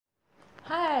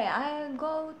I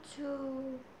go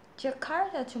to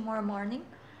Jakarta tomorrow morning,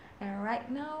 and right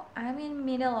now I'm in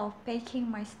middle of packing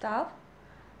my stuff.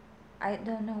 I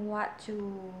don't know what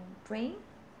to bring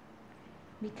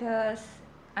because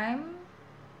I'm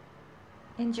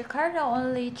in Jakarta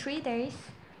only 3 days,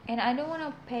 and I don't want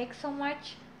to pack so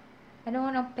much. I don't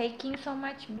want to packing so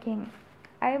much.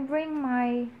 I bring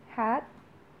my hat.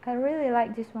 I really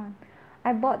like this one.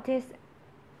 I bought this.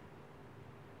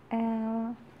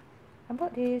 I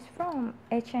bought this from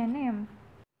H&M,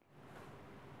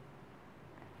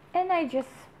 and I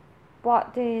just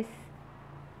bought this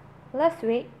last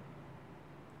week.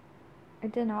 I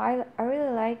don't know. I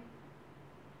really like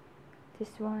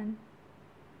this one.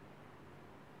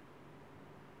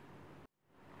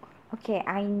 Okay,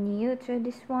 I new to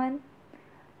this one.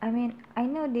 I mean, I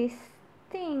know this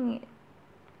thing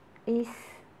is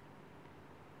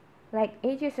like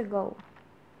ages ago,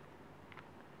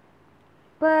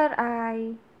 but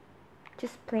I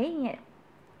just playing it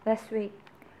last week,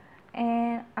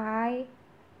 and I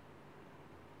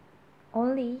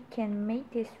only can make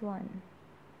this one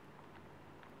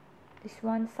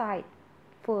side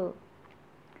full,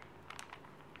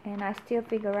 and I'm still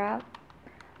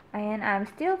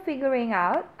figuring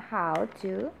out how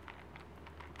to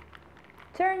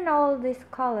turn all this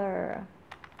color.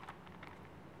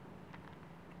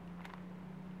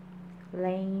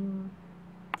 Lame.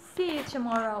 See you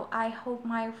tomorrow. I hope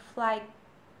my flight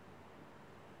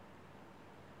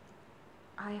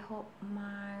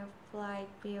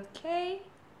be okay,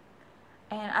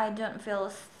 and I don't feel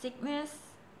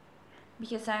sickness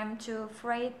because I'm too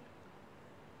afraid.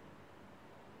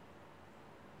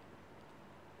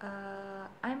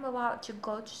 I'm about to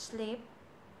go to sleep,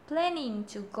 planning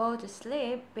to go to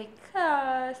sleep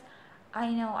because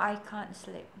I know I can't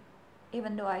sleep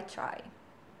even though I try.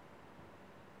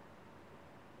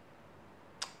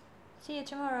 See you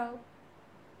tomorrow.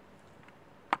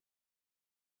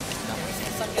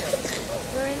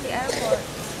 We're in the airport.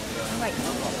 Right.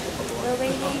 We're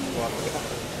waiting.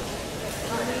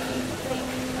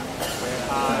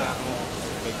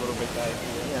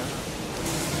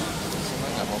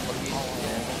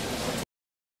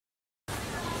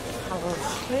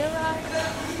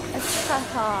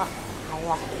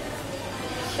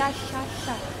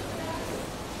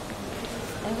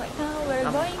 And right now we're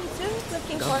going to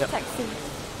looking for a taxi.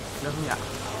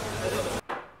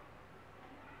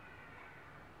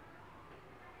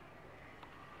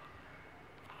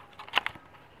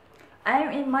 I'm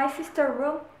in my sister's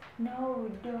room. No,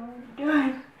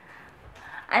 don't.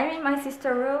 I'm in my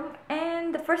sister's room,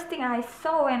 and the first thing I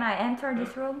saw when I entered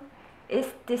this room is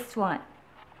this one.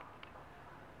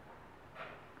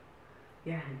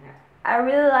 Yeah. I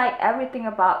really like everything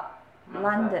about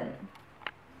London.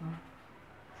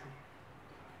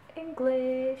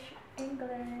 English,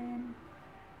 England.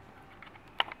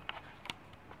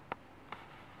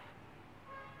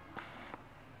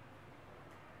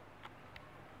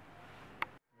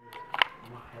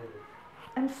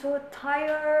 I'm so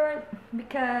tired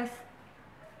because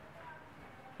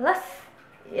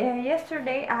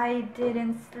yesterday I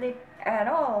didn't sleep at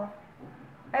all.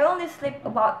 I only sleep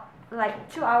about like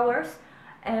 2 hours,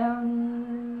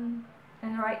 and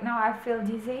right now I feel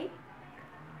dizzy.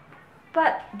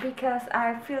 But because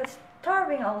I feel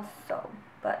starving also,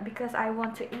 but because I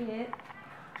want to eat it,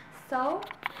 so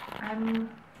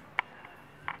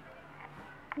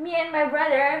me and my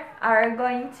brother are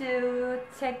going to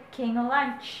taking a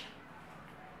lunch.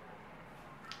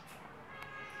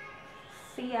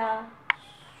 See ya.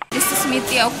 This is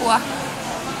mitiao kuah.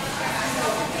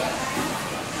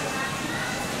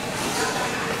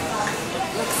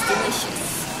 Looks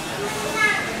delicious.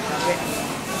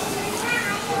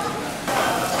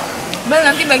 Bel,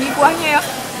 nanti bagi kuahnya ya.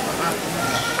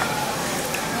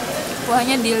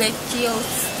 Kuahnya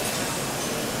delicious.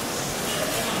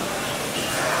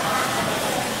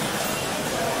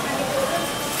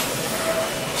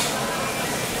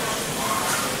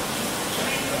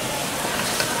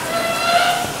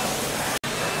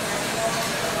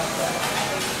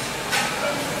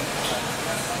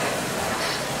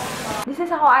 This is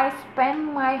how I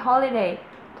spend my holiday,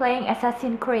 playing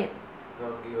Assassin's Creed.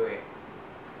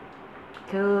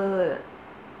 Good.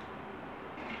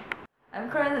 I'm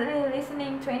currently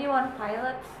listening 21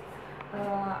 Pilots.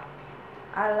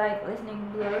 I like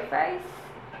listening Blueface,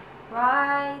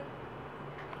 Right,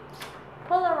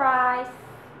 Polarized,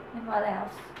 and what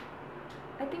else?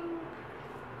 I think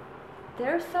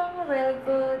there's some really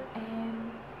good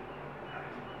and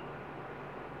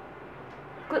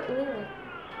good lyric.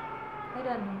 I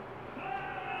don't know.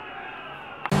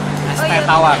 Es teh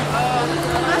tawar.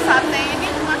 Rumah sate ini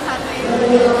rumah sate.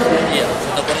 Iya,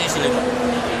 fotokopinya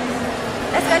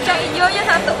Hijaunya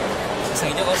satu. Yang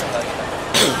hijau kosong kali.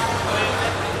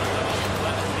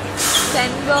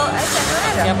 Cendolnya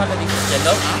ada? Siapa tadi?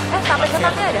 Cendol? Tape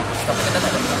ketannya ada? Tape ketan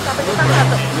ada. Tape ketan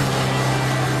satu.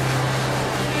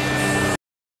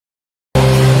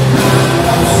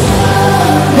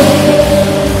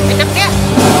 Kecap ya?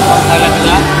 Saya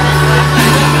bilang.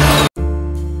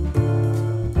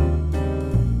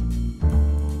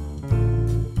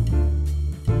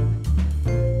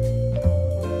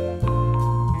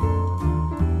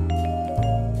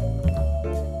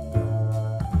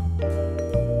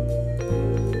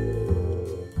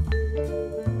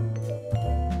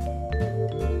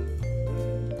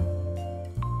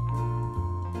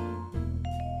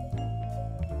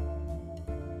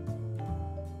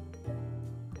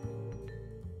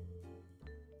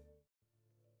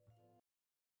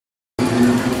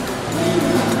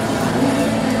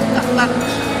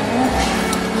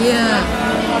 Iya.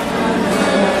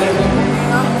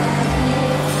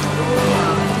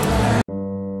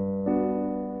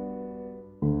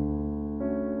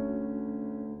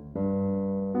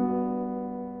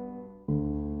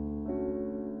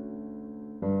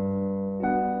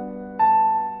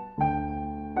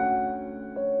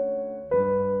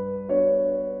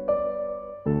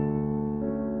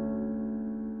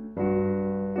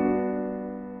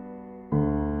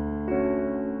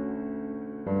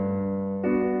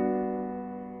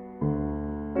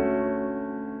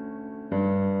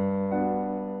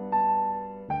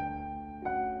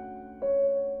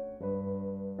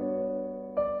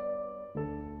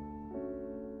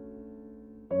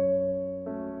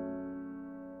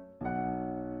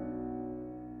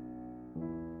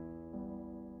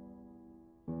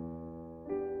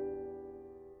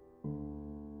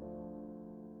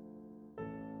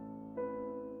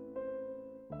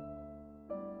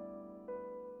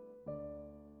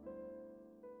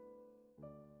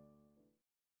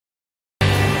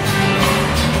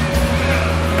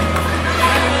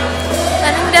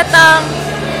 Datang.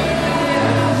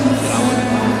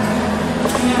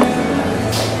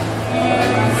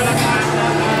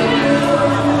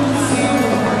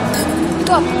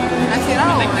 Itu apa? Nasi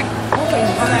rawon. Oke.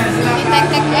 Ini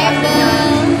tek-tek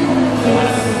apple.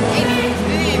 Ini.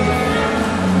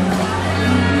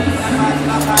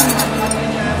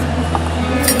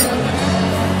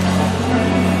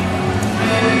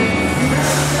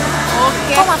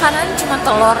 Oke. Kok makanan cuma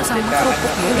telur sama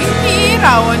kerupuk ya? Ini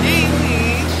rawonnya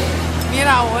ini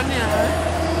rawonnya.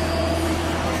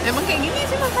 Emang kayak gini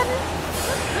sih makannya.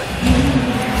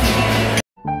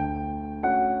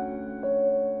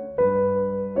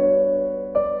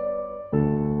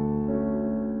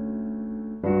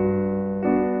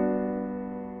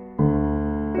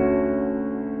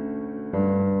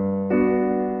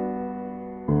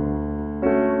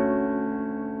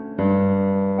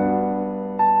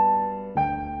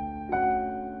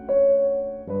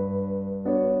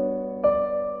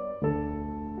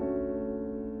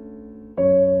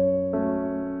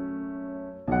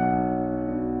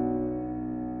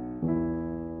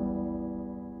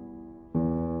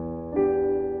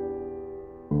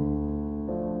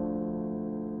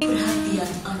 Perhatian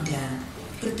Anda,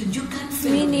 pertunjukan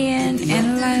Minion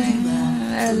and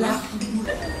Lala.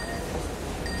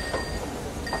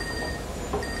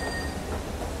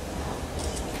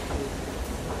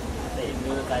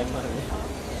 Ini timer.